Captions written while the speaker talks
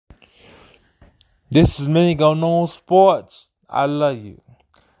This is me going on sports. I love you.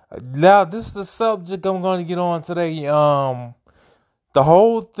 Now this is the subject I'm going to get on today. The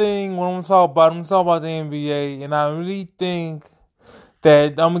whole thing when I'm talking about the NBA, and I really think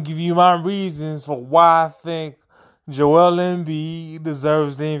that I'm gonna give you my reasons for why I think Joel Embiid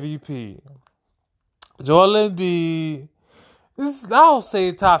deserves the MVP. Joel Embiid I don't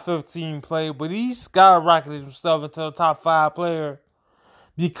say top 15 player, but he's skyrocketed himself into the top 5 player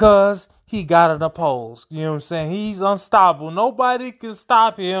because he got an opposed. You know what I'm saying? He's unstoppable. Nobody can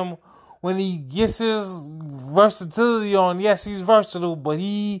stop him when he gets his versatility on. Yes, he's versatile, but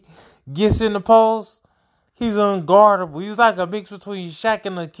he gets in the post. He's unguardable. He's like a mix between Shaq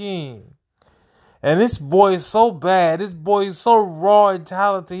and Hakeem. And this boy is so bad. This boy is so raw and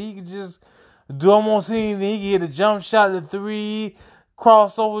talented. He can just do almost anything. He can hit a jump shot at 3,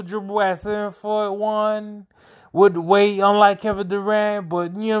 crossover dribble at 7'1", with weight, unlike Kevin Durant.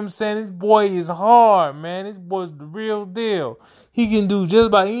 But you know what I'm saying? This boy is hard, man. This boy's the real deal. He can do just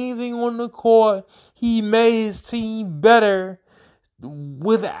about anything on the court. He made his team better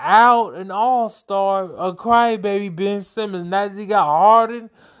without an all-star, a crybaby Ben Simmons. Now that he got Harden,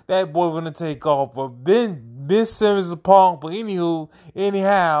 that boy gonna take off. But Ben Simmons is a punk. But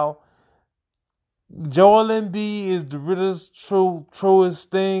anyhow, Joel Embiid is the realest,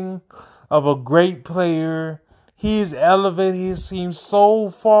 truest thing of a great player. He's elevated his team so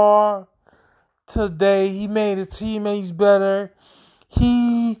far today. He made his teammates better.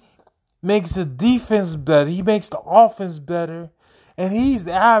 He makes the defense better. He makes the offense better. And he's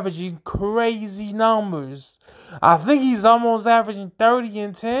averaging crazy numbers. I think he's almost averaging 30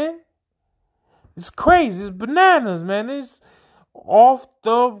 and 10. It's crazy. It's bananas, man. It's off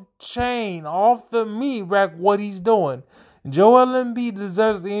the chain, off the meat rack what he's doing. Joel Embiid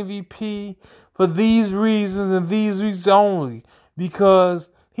deserves the MVP for these reasons and these reasons only. Because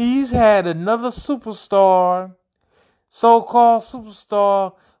he's had another superstar, so-called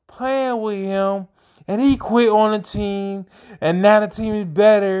superstar, playing with him. And he quit on the team. And now the team is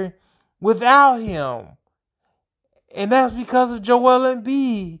better without him. And that's because of Joel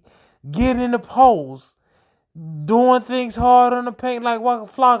Embiid getting in the post, doing things hard on the paint like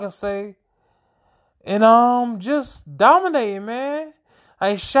Waka Flocka say. And just dominating, man.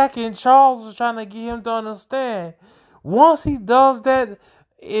 Like Shaq and Charles was trying to get him to understand. Once he does that,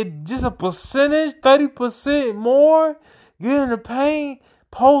 it just a percentage, 30% more, get in the paint,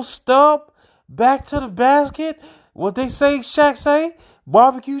 post up, back to the basket. What they say, Shaq say,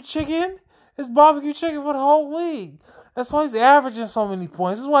 barbecue chicken. It's barbecue chicken for the whole league. That's why he's averaging so many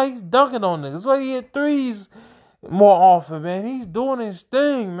points. That's why he's dunking on niggas. That's why he hit threes more often, man. He's doing his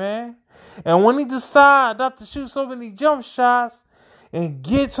thing, man. And when he decides not to shoot so many jump shots and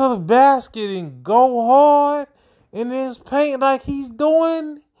get to the basket and go hard in his paint like he's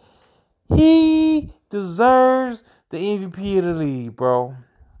doing, he deserves the MVP of the league, bro.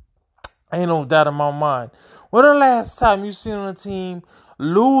 Ain't no doubt in my mind. When the last time you seen a team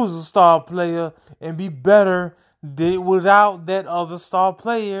lose a star player and be better without that other star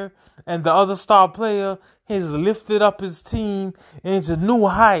player, and the other star player has lifted up his team into new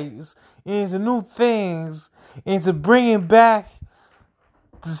heights, into new things, into bringing back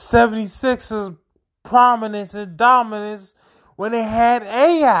the 76ers' prominence and dominance when they had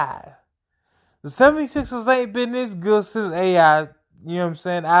AI. The 76ers ain't been this good since AI. You know what I'm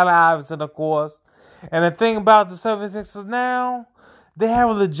saying? Allen Iverson, of course. And the thing about the 76ers now, they have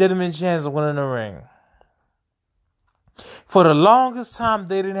a legitimate chance of winning the ring. For the longest time,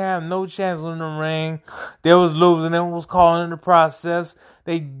 they didn't have no chance of winning the ring. They was losing. They was calling in the process.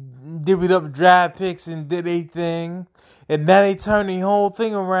 They divvied up draft picks and did their thing. And now they turn the whole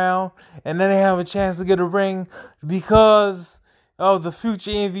thing around. And then they have a chance to get a ring because of the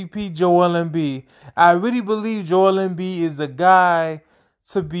future MVP, Joel Embiid. I really believe Joel Embiid is the guy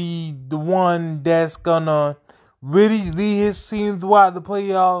to be the one that's gonna really lead his team throughout the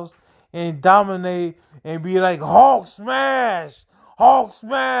playoffs and dominate and be like Hawk smash throughout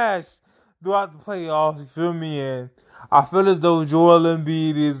the playoffs. You feel me? And I feel as though Joel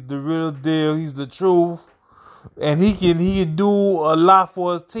Embiid is the real deal. He's the truth, and he can do a lot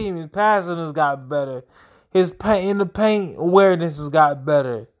for his team. His passing has got better. His in the paint awareness has got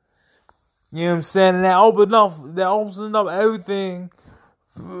better. You know what I'm saying? And that opens up everything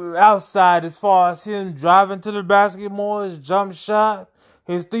outside as far as him driving to the basket more, his jump shot,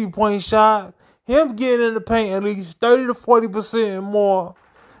 his 3-point shot, him getting in the paint at least 30 to 40% more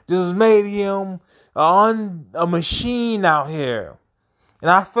just made him a machine out here. And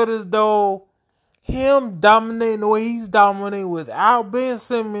I feel as though him dominating the way he's dominating without Ben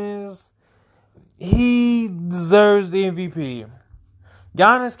Simmons, he deserves the MVP.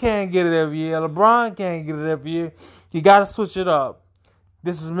 Giannis can't get it every year. LeBron can't get it every year. You gotta switch it up.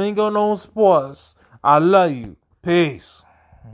 This is Mingo Known Sports. I love you. Peace.